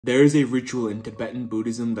There is a ritual in Tibetan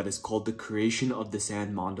Buddhism that is called the creation of the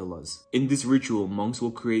sand mandalas. In this ritual, monks will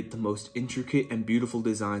create the most intricate and beautiful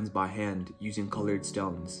designs by hand using colored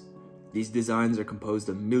stones. These designs are composed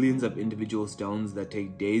of millions of individual stones that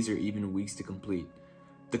take days or even weeks to complete.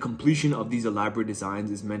 The completion of these elaborate designs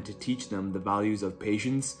is meant to teach them the values of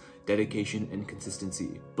patience, dedication, and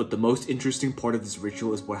consistency. But the most interesting part of this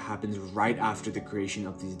ritual is what happens right after the creation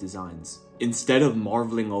of these designs. Instead of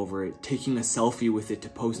marveling over it, taking a selfie with it to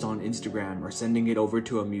post on Instagram, or sending it over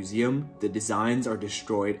to a museum, the designs are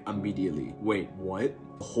destroyed immediately. Wait, what?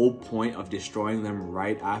 The whole point of destroying them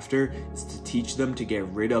right after is to teach them to get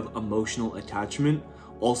rid of emotional attachment,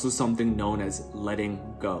 also something known as letting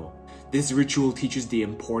go. This ritual teaches the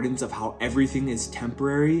importance of how everything is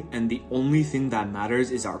temporary and the only thing that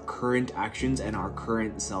matters is our current actions and our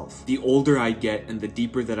current self. The older I get and the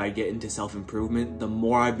deeper that I get into self-improvement, the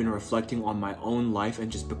more I've been reflecting on my own life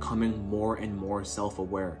and just becoming more and more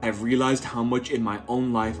self-aware. I've realized how much in my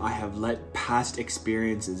own life I have let past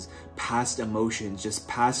experiences, past emotions, just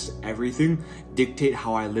past everything dictate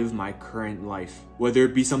how I live my current life. Whether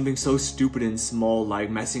it be something so stupid and small like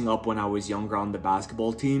messing up when I was younger on the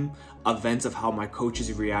basketball team, events of how my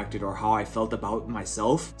coaches reacted or how I felt about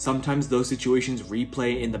myself, sometimes those situations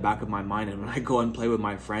replay in the back of my mind, and when I go and play with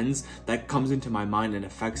my friends, that comes into my mind and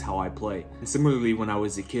affects how I play. And similarly, when I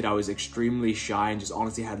was a kid, I was extremely shy and just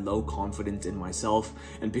honestly had low confidence in myself,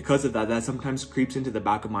 and because of that, that sometimes creeps into the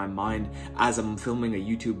back of my mind as I'm filming a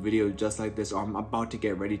YouTube video just like this, or I'm about to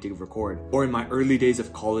get ready to record. Or in my early days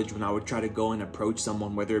of college, when I would try to go and approach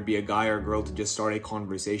someone, whether it be a guy or a girl, to just start a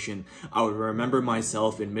conversation, I would remember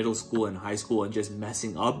myself in middle school and high school and just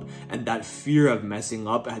messing up, and that fear of messing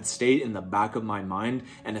up had stayed in the back of my mind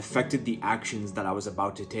and affected the actions that I was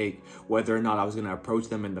about to take, whether or not I was going to approach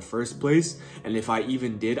them in the first place. And if I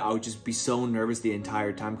even did, I would just be so nervous the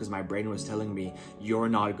entire time because my brain was telling me, you're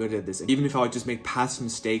not good at this. And even if I would just make past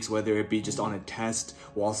mistakes, whether it be just on a test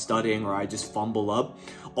while studying or I just fumble up,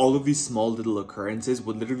 all of these small little occurrences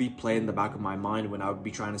would literally play in the back of my mind when I would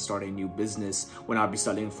be trying to start a new business, when I would be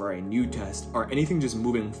studying for a new test, or anything just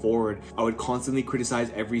moving forward. I would constantly criticize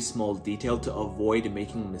every small detail to avoid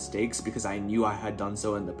making mistakes because I knew I had done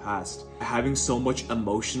so in the past. Having so much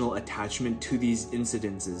emotional attachment to these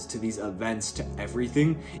incidences, to these events, to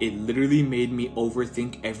everything, it literally made me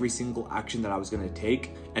overthink every single action that I was going to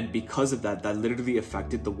take, and because of that, that literally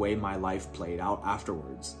affected the way my life played out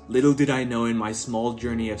afterwards. Little did I know in my small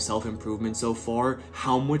journey of self-improvement so far,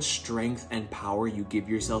 how much strength and power you give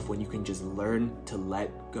yourself when you can just learn to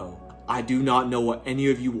let go. I do not know what any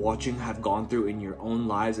of you watching have gone through in your own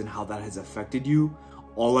lives and how that has affected you.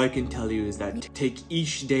 All I can tell you is that take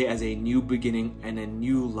each day as a new beginning and a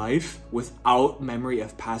new life without memory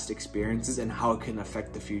of past experiences and how it can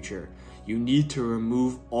affect the future. You need to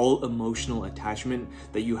remove all emotional attachment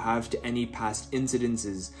that you have to any past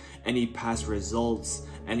incidences, any past results,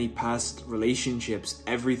 any past relationships,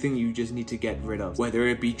 everything you just need to get rid of. Whether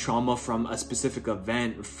it be trauma from a specific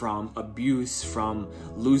event, from abuse, from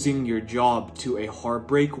losing your job to a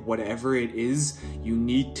heartbreak, whatever it is, you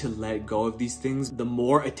need to let go of these things. The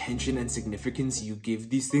more attention and significance you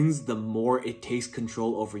give these things, the more it takes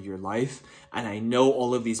control over your life. And I know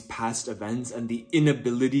all of these past events and the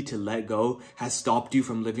inability to let go has stopped you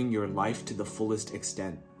from living your life to the fullest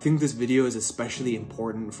extent. I think this video is especially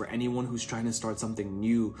important for anyone who's trying to start something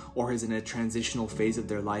new or is in a transitional phase of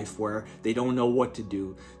their life where they don't know what to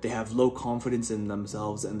do. They have low confidence in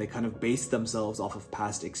themselves and they kind of base themselves off of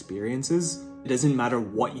past experiences. It doesn't matter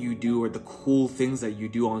what you do or the cool things that you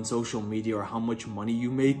do on social media or how much money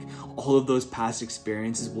you make, all of those past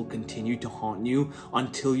experiences will continue to haunt you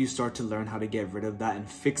until you start to learn how to get rid of that and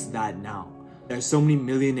fix that now. There's so many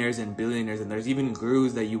millionaires and billionaires, and there's even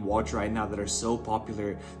gurus that you watch right now that are so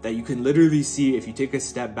popular that you can literally see, if you take a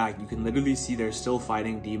step back, you can literally see they're still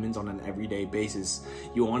fighting demons on an everyday basis.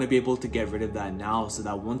 You want to be able to get rid of that now so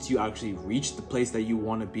that once you actually reach the place that you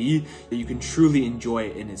want to be, that you can truly enjoy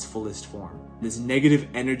it in its fullest form. This negative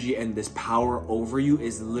energy and this power over you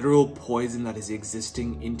is literal poison that is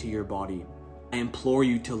existing into your body. I implore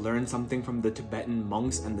you to learn something from the Tibetan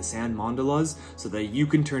monks and the sand mandalas so that you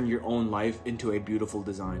can turn your own life into a beautiful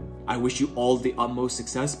design. I wish you all the utmost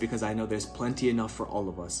success because I know there's plenty enough for all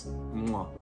of us. Mwah.